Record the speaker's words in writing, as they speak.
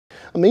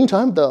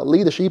Meantime, the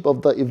leadership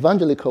of the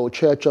Evangelical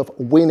Church of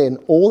Winning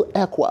All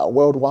ECWA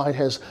worldwide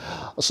has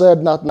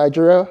said that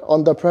Nigeria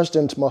under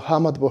President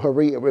Muhammad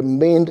Buhari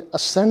remained a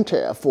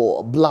center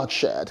for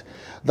bloodshed.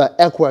 The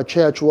ECWA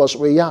Church was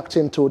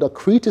reacting to the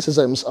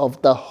criticisms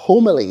of the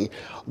homily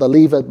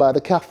delivered by the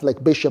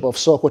Catholic Bishop of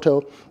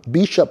Sokoto,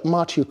 Bishop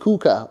Matthew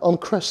Kukah, on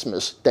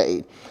Christmas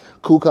Day.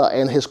 Kukah,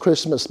 in his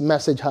Christmas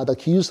message, had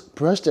accused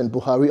President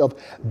Buhari of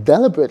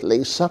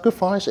deliberately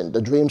sacrificing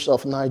the dreams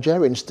of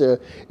Nigerians to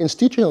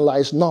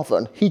institutionalize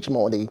Northern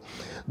hegemony.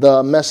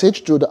 The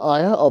message drew the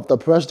ire of the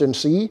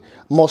presidency,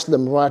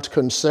 Muslim rights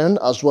concern,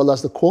 as well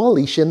as the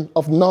coalition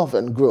of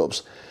Northern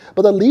groups.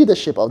 But the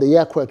leadership of the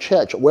ECWA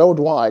Church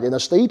worldwide, in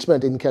a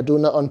statement in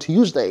Kaduna on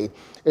Tuesday,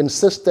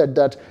 insisted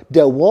that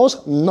there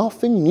was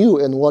nothing new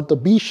in what the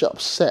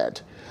bishop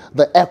said.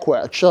 The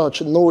ECWA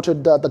Church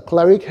noted that the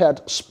cleric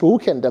had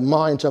spoken the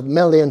minds of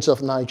millions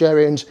of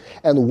Nigerians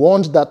and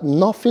warned that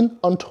nothing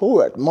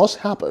untoward must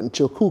happen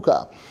to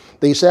Kukah.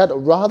 They said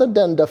rather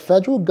than the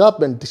federal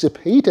government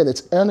dissipating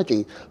its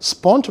energy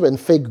sponsoring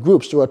fake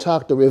groups to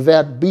attack the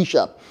revered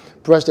bishop,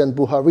 President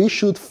Buhari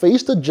should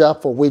face the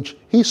job for which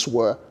he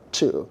swore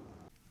to.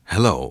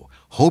 Hello,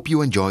 hope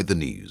you enjoyed the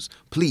news.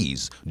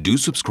 Please do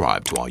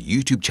subscribe to our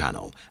YouTube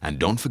channel and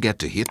don't forget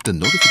to hit the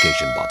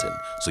notification button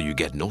so you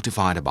get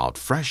notified about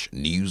fresh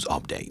news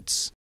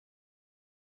updates.